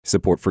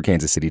Support for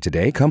Kansas City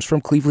Today comes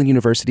from Cleveland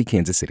University,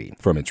 Kansas City.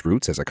 From its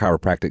roots as a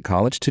chiropractic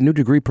college to new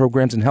degree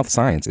programs in health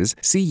sciences,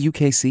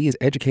 CUKC is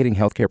educating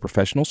healthcare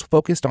professionals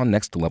focused on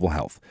next-level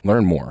health.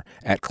 Learn more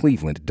at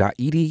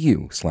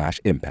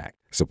cleveland.edu/impact.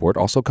 Support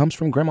also comes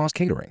from Grandma's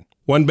Catering.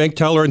 One bank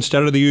teller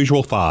instead of the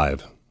usual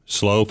 5.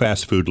 Slow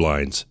fast food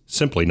lines.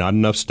 Simply not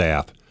enough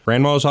staff.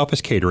 Grandma's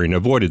Office Catering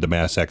avoided the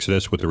mass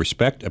exodus with the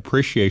respect,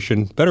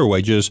 appreciation, better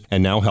wages,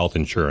 and now health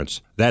insurance.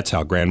 That's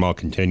how Grandma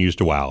continues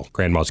to wow.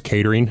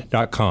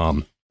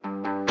 Grandma'sCatering.com.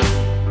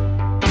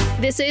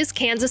 This is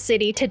Kansas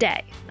City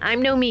Today.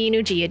 I'm Nomi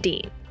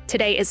Nujiadeen.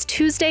 Today is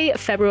Tuesday,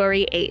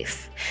 February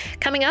 8th.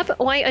 Coming up,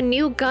 why a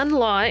new gun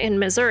law in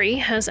Missouri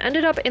has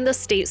ended up in the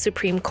state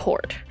Supreme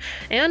Court,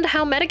 and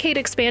how Medicaid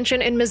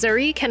expansion in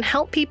Missouri can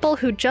help people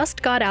who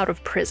just got out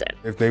of prison.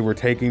 If they were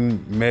taking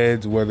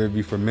meds, whether it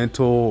be for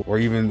mental or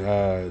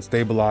even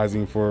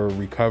stabilizing for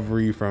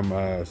recovery from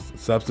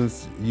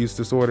substance use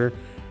disorder,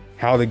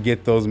 how to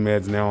get those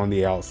meds now on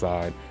the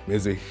outside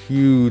is a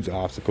huge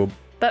obstacle.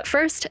 But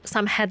first,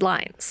 some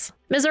headlines.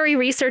 Missouri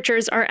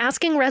researchers are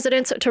asking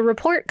residents to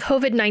report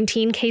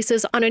COVID-19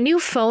 cases on a new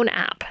phone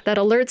app that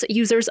alerts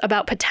users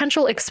about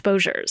potential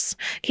exposures.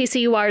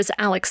 KCUR's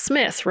Alex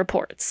Smith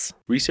reports.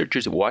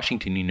 Researchers at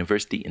Washington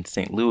University in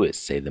St. Louis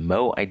say the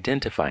Mo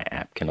Identify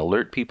app can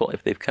alert people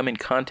if they've come in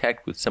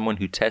contact with someone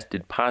who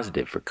tested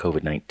positive for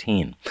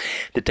COVID-19.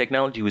 The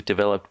technology was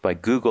developed by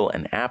Google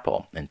and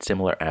Apple, and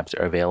similar apps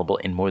are available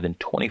in more than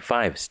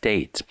 25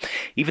 states.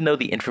 Even though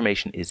the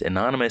information is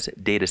anonymous,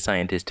 data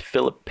scientist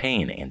Philip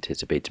Payne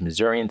anticipates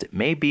Missourians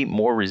may be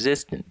more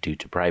resistant due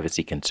to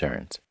privacy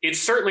concerns.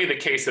 It's certainly the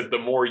case that the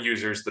more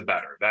users, the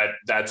better.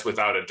 That's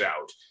without a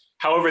doubt.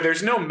 However,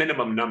 there's no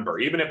minimum number.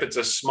 Even if it's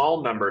a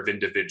small number of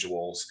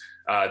individuals,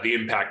 the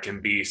impact can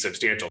be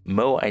substantial.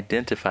 Mo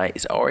Identify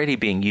is already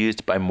being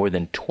used by more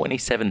than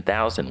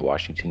 27,000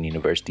 Washington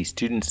University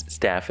students,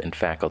 staff, and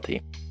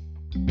faculty.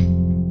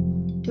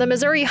 The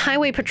Missouri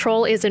Highway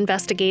Patrol is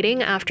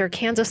investigating after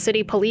Kansas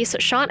City police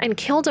shot and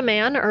killed a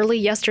man early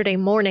yesterday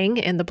morning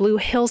in the Blue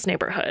Hills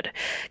neighborhood.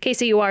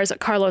 KCUR's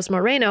Carlos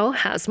Moreno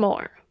has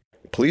more.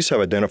 Police have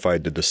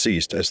identified the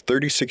deceased as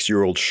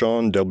 36-year-old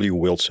Sean W.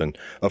 Wilson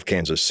of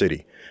Kansas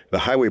City. The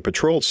Highway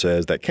Patrol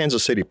says that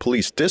Kansas City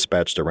police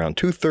dispatched around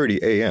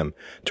 2:30 a.m.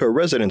 to a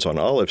residence on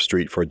Olive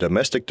Street for a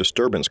domestic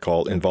disturbance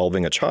call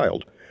involving a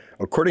child.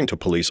 According to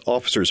police,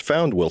 officers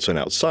found Wilson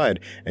outside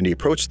and he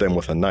approached them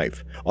with a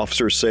knife.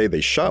 Officers say they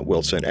shot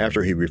Wilson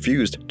after he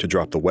refused to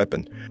drop the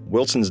weapon.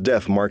 Wilson's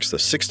death marks the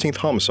 16th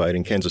homicide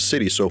in Kansas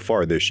City so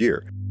far this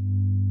year.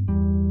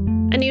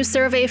 A new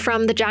survey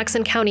from the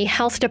Jackson County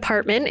Health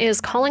Department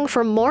is calling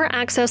for more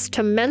access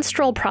to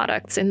menstrual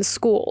products in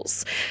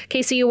schools.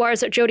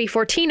 KCUR's Jody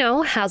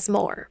Fortino has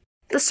more.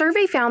 The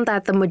survey found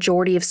that the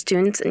majority of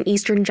students in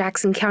eastern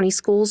Jackson County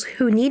schools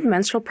who need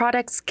menstrual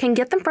products can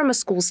get them from a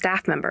school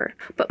staff member,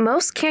 but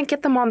most can't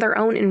get them on their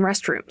own in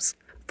restrooms.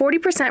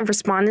 40% of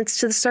respondents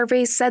to the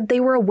survey said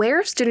they were aware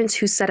of students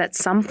who said at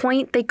some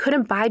point they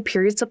couldn't buy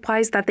period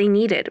supplies that they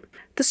needed.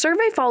 The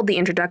survey followed the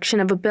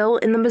introduction of a bill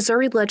in the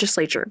Missouri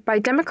legislature by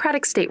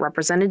Democratic State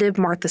Representative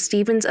Martha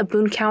Stevens of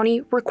Boone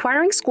County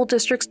requiring school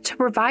districts to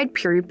provide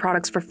period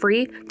products for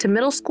free to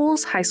middle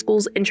schools, high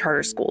schools, and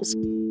charter schools.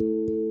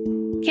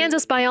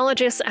 Kansas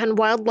biologists and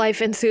wildlife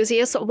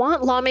enthusiasts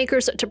want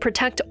lawmakers to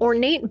protect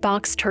ornate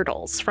box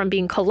turtles from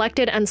being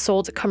collected and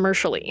sold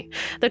commercially.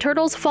 The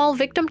turtles fall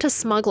victim to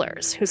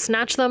smugglers who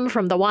snatch them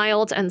from the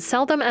wild and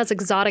sell them as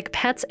exotic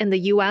pets in the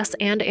U.S.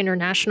 and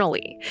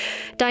internationally.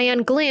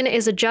 Diane Glynn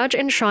is a judge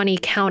in Shawnee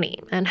County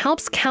and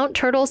helps count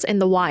turtles in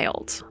the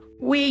wild.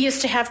 We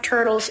used to have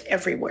turtles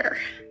everywhere.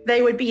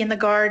 They would be in the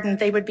garden,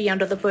 they would be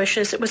under the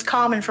bushes. It was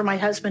common for my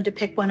husband to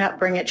pick one up,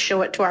 bring it,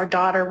 show it to our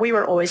daughter. We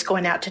were always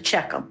going out to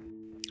check them.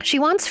 She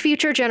wants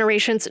future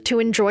generations to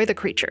enjoy the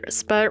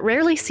creatures, but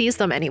rarely sees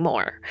them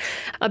anymore.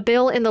 A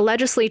bill in the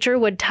legislature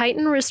would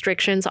tighten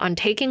restrictions on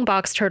taking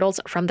box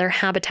turtles from their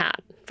habitat.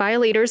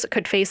 Violators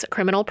could face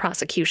criminal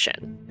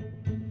prosecution.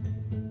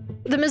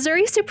 The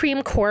Missouri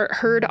Supreme Court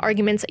heard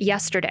arguments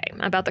yesterday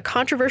about the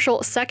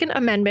controversial Second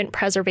Amendment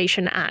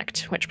Preservation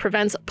Act, which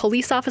prevents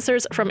police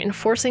officers from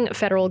enforcing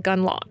federal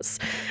gun laws.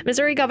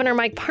 Missouri Governor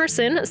Mike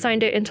Parson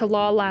signed it into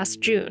law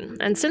last June,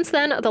 and since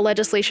then, the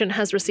legislation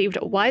has received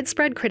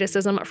widespread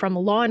criticism from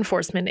law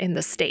enforcement in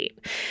the state.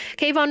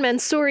 Kayvon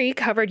Mansouri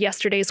covered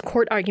yesterday's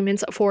court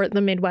arguments for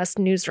the Midwest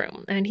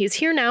Newsroom, and he's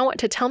here now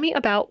to tell me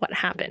about what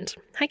happened.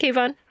 Hi,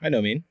 Kayvon. Hi,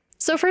 Nomin.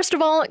 So first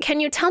of all, can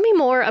you tell me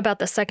more about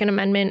the Second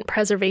Amendment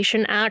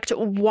Preservation Act?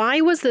 Why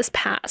was this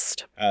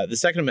passed? The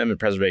Second Amendment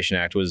Preservation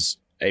Act was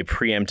a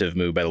preemptive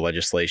move by the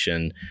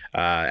legislation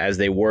as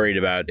they worried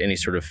about any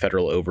sort of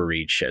federal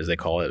overreach, as they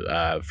call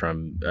it,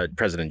 from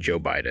President Joe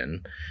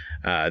Biden.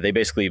 They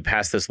basically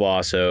passed this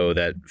law so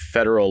that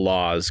federal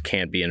laws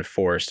can't be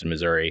enforced in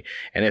Missouri.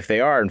 And if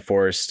they are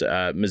enforced,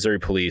 Missouri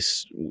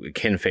police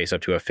can face up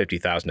to a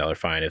 $50,000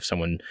 fine if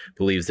someone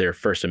believes their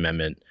First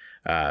Amendment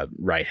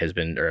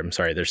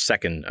their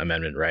Second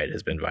Amendment right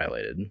has been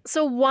violated.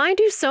 So why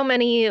do so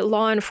many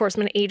law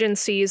enforcement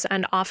agencies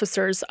and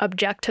officers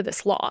object to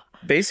this law?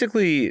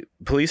 Basically,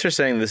 police are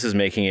saying this is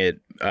making it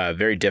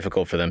very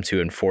difficult for them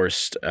to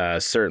enforce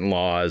certain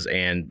laws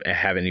and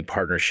have any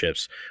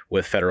partnerships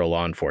with federal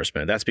law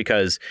enforcement. That's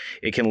because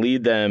it can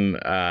lead them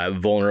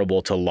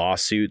vulnerable to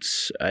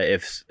lawsuits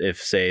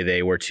if say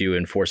they were to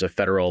enforce a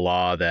federal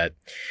law that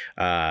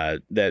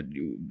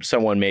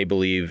someone may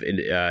believe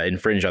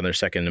infringe on their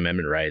Second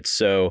Amendment rights.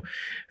 So,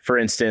 for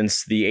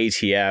instance, the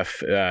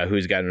ATF,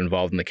 who's gotten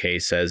involved in the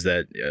case, says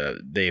that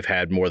they've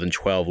had more than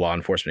 12 law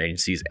enforcement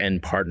agencies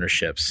end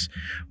partnerships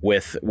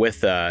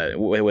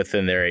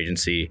within their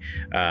agency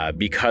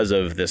because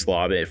of this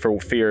law, for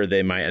fear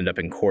they might end up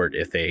in court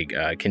if they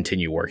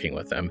continue working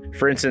with them.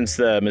 For instance,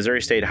 the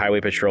Missouri State Highway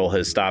Patrol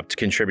has stopped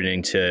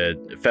contributing to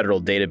federal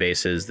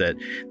databases that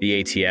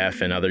the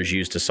ATF and others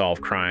use to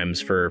solve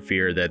crimes for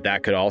fear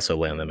that could also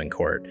land them in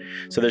court.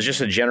 So there's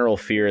just a general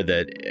fear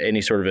that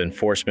any sort of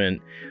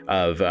enforcement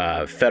of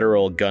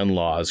federal gun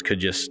laws could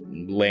just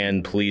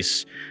land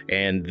police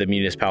and the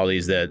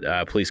municipalities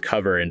that police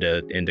cover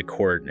into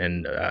court,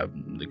 and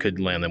could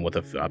land them with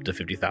up to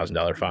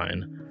 $50,000 fine.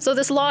 So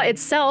this law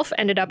itself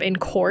ended up in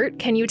court.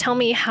 Can you tell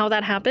me how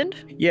that happened?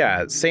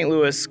 Yeah, St.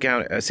 Louis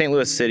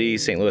City,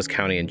 St. Louis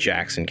County, and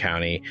Jackson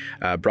County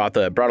brought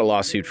a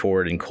lawsuit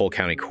forward in Cole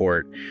County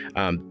Court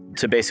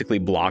to basically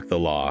block the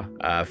law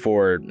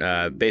for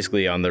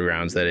basically on the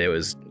grounds that it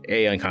was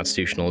A,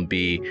 unconstitutional, and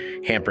B,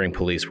 hampering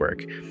police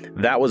work.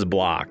 That was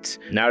blocked.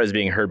 Now it is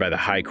being heard by the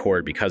High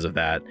Court because of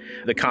that.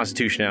 The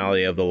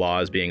constitutionality of the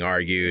law is being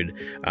argued,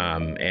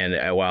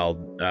 and while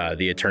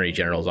the Attorney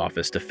General's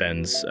office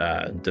defends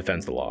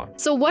the law.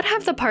 So what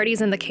have the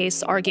parties in the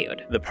case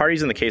argued? The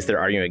parties in the case that are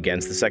arguing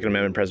against the Second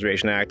Amendment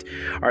Preservation Act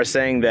are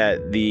saying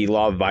that the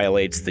law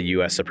violates the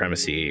U.S.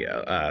 Supremacy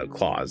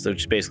Clause. They're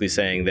just basically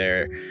saying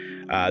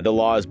the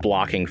law is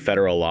blocking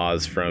federal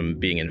laws from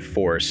being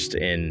enforced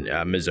in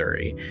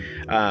Missouri.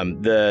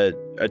 The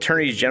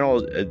Attorney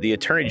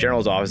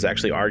General's office is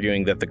actually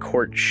arguing that the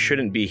court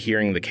shouldn't be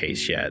hearing the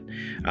case yet,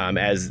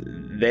 as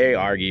they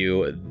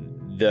argue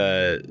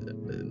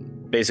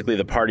basically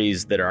the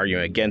parties that are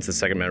arguing against the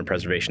Second Amendment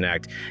Preservation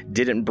Act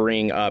didn't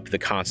bring up the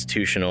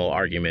constitutional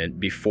argument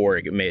before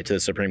it made it to the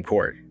Supreme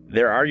Court.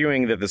 They're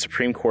arguing that the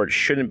Supreme Court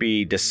shouldn't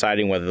be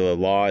deciding whether the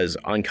law is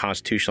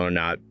unconstitutional or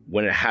not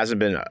when it hasn't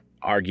been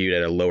argued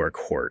at a lower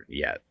court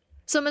yet.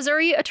 So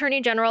Missouri Attorney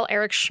General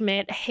Eric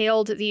Schmitt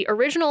hailed the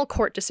original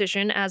court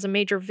decision as a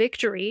major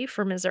victory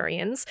for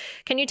Missourians.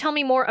 Can you tell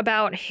me more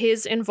about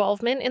his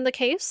involvement in the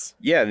case?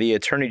 Yeah, the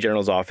Attorney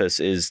General's office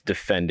is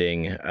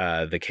defending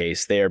the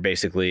case. They are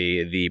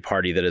basically the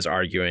party that is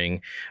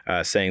arguing,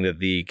 saying that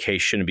the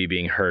case shouldn't be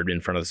being heard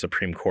in front of the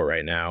Supreme Court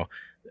right now.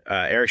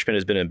 Eric Schmitt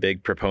has been a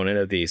big proponent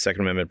of the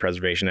Second Amendment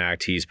Preservation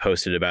Act. He's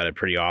posted about it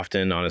pretty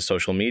often on his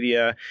social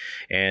media,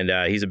 and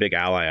he's a big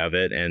ally of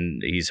it.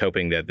 And he's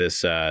hoping that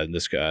this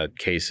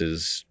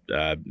case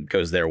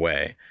goes their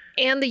way.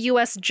 And the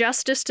U.S.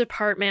 Justice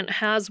Department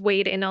has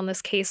weighed in on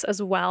this case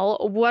as well.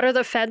 What are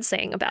the feds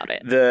saying about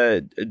it?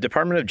 The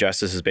Department of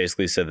Justice has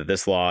basically said that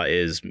this law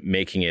is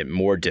making it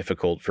more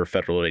difficult for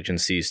federal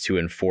agencies to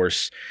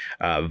enforce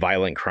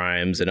violent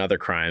crimes and other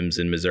crimes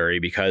in Missouri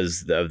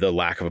because of the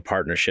lack of a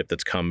partnership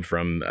that's come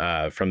from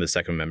the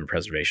Second Amendment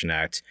Preservation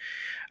Act.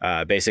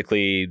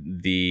 Basically,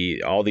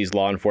 all these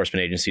law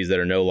enforcement agencies that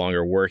are no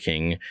longer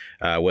working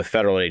with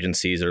federal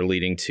agencies are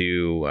leading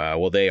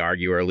to, they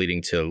argue, are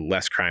leading to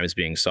less crimes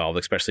being solved,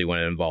 especially when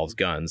it involves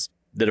guns.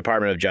 The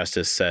Department of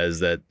Justice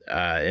says that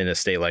in a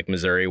state like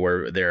Missouri,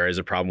 where there is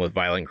a problem with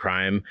violent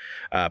crime,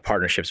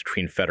 partnerships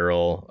between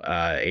federal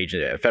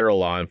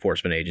law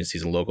enforcement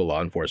agencies and local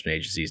law enforcement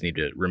agencies need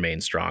to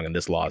remain strong, and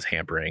this law is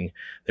hampering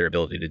their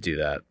ability to do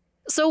that.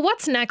 So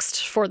what's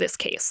next for this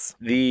case?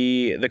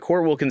 The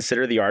court will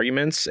consider the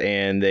arguments,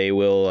 and they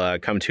will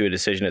come to a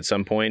decision at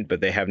some point,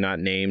 but they have not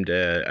named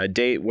a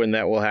date when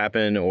that will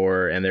happen,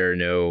 and there are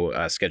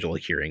no scheduled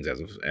hearings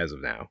as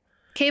of now.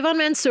 Kayvon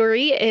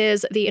Mansouri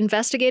is the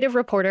investigative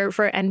reporter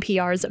for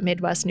NPR's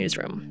Midwest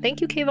Newsroom. Thank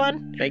you,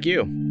 Kayvon. Thank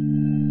you.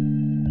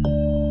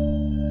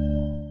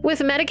 With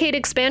Medicaid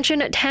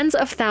expansion, tens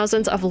of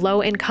thousands of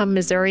low-income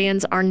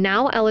Missourians are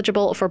now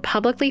eligible for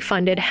publicly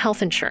funded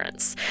health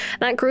insurance.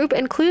 That group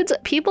includes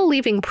people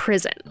leaving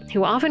prison,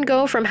 who often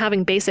go from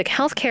having basic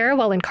health care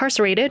while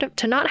incarcerated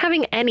to not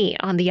having any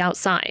on the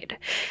outside.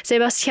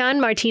 Sebastián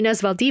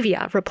Martínez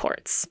Valdivia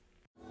reports.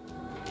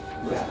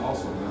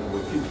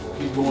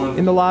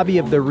 In the lobby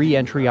of the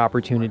Re-Entry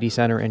Opportunity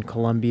Center in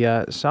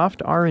Columbia,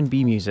 soft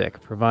R&B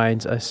music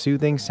provides a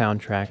soothing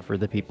soundtrack for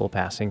the people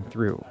passing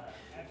through.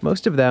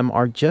 Most of them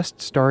are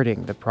just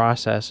starting the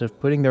process of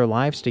putting their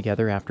lives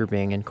together after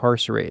being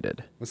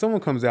incarcerated. When someone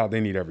comes out, they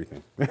need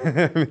everything.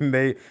 I mean,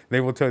 they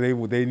will tell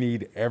you they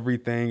need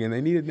everything, and they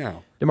need it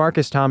now.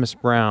 DeMarcus Thomas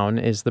Brown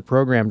is the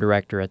program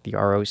director at the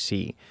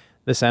ROC.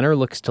 The center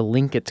looks to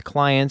link its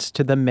clients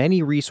to the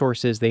many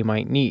resources they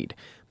might need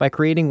by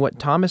creating what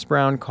Thomas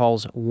Brown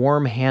calls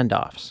warm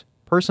handoffs,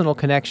 personal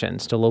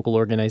connections to local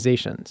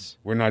organizations.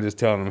 We're not just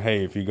telling them,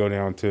 hey, if you go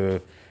down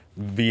to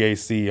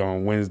VAC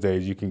on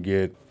Wednesdays, you can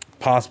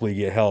possibly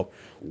get help.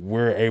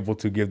 we're able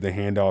to give the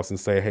handouts and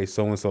say, hey,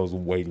 so-and-so is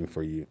waiting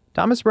for you.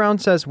 Thomas Brown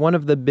says one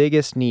of the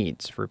biggest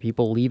needs for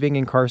people leaving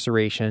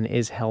incarceration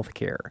is health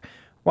care.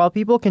 While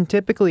people can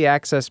typically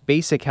access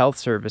basic health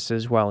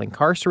services while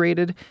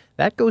incarcerated,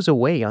 that goes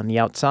away on the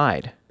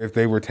outside. If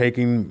they were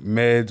taking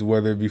meds,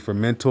 whether it be for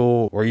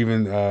mental or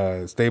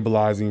even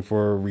stabilizing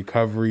for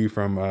recovery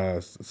from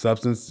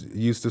substance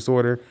use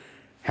disorder,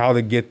 how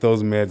to get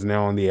those meds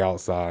now on the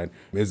outside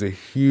is a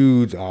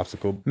huge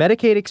obstacle.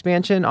 Medicaid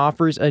expansion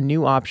offers a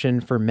new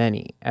option for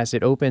many, as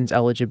it opens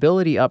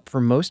eligibility up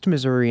for most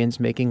Missourians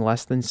making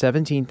less than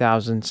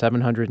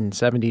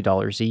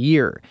 $17,770 a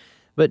year.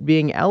 But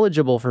being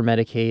eligible for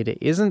Medicaid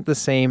isn't the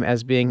same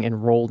as being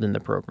enrolled in the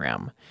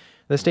program.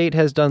 The state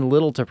has done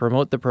little to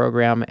promote the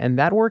program, and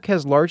that work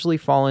has largely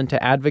fallen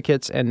to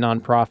advocates and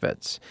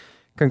nonprofits.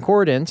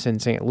 Concordance in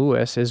St.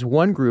 Louis is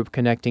one group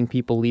connecting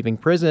people leaving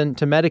prison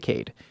to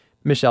Medicaid.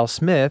 Michelle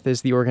Smith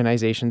is the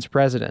organization's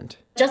president.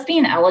 Just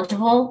being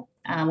eligible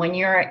when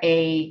you're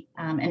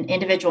an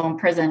individual in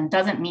prison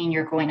doesn't mean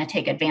you're going to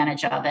take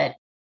advantage of it.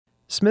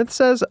 Smith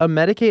says a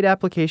Medicaid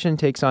application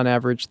takes on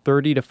average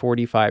 30 to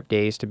 45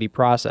 days to be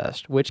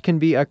processed, which can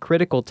be a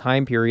critical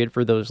time period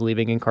for those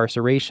leaving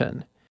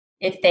incarceration.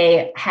 If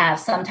they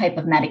have some type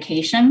of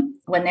medication,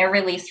 when they're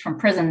released from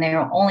prison,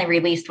 they're only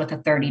released with a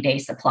 30-day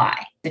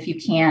supply. If you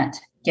can't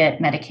get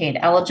Medicaid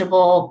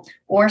eligible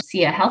or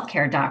see a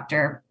healthcare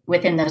doctor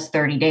within those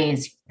 30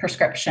 days,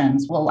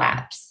 prescriptions will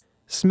lapse.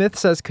 Smith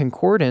says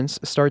Concordance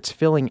starts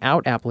filling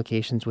out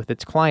applications with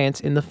its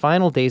clients in the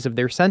final days of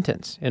their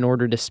sentence in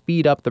order to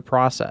speed up the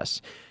process.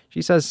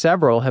 She says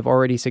several have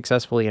already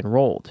successfully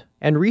enrolled.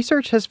 And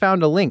research has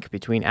found a link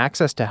between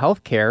access to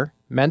health care,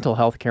 mental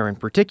health care in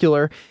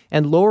particular,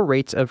 and lower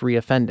rates of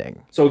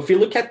reoffending. So if you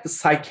look at the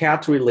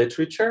psychiatry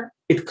literature,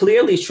 it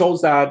clearly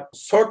shows that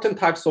certain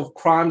types of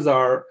crimes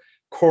are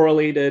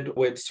correlated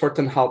with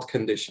certain health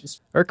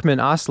conditions. Erkman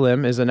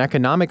Aslim is an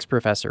economics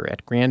professor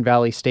at Grand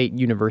Valley State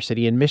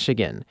University in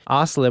Michigan.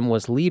 Aslim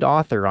was lead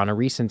author on a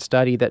recent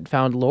study that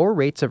found lower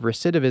rates of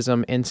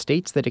recidivism in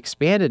states that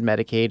expanded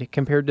Medicaid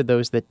compared to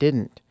those that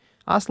didn't.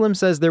 Aslim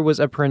says there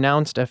was a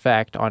pronounced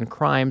effect on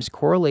crimes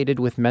correlated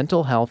with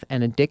mental health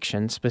and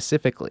addiction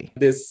specifically.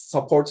 This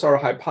supports our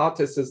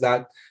hypothesis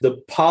that the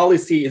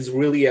policy is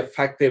really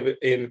effective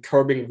in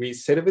curbing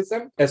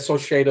recidivism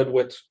associated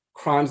with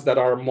crimes that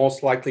are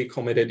most likely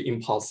committed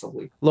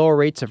impulsively. Lower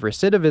rates of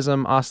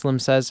recidivism, Aslim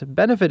says,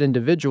 benefit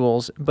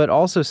individuals, but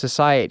also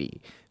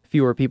society.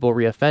 Fewer people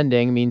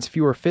reoffending means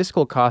fewer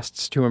fiscal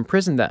costs to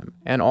imprison them,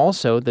 and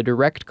also the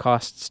direct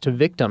costs to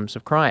victims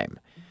of crime.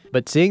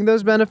 But seeing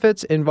those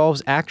benefits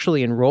involves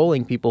actually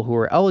enrolling people who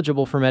are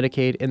eligible for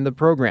Medicaid in the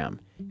program,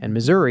 and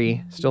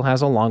Missouri still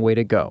has a long way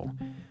to go.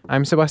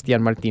 I'm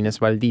Sebastián Martínez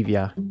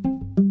Valdivia.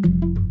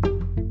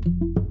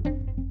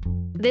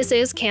 This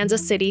is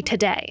Kansas City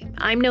Today.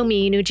 I'm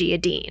Nomi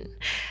Nujiadeen.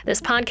 This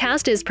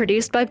podcast is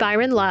produced by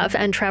Byron Love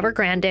and Trevor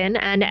Grandin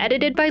and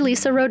edited by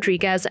Lisa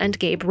Rodriguez and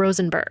Gabe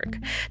Rosenberg.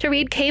 To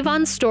read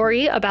Kayvon's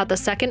story about the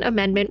Second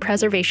Amendment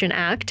Preservation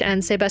Act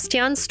and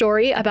Sebastian's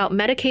story about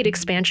Medicaid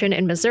expansion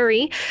in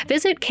Missouri,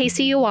 visit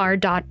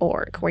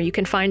kcur.org, where you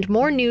can find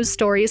more news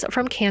stories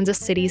from Kansas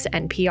City's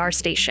NPR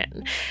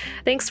station.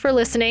 Thanks for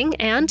listening,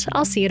 and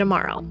I'll see you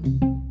tomorrow.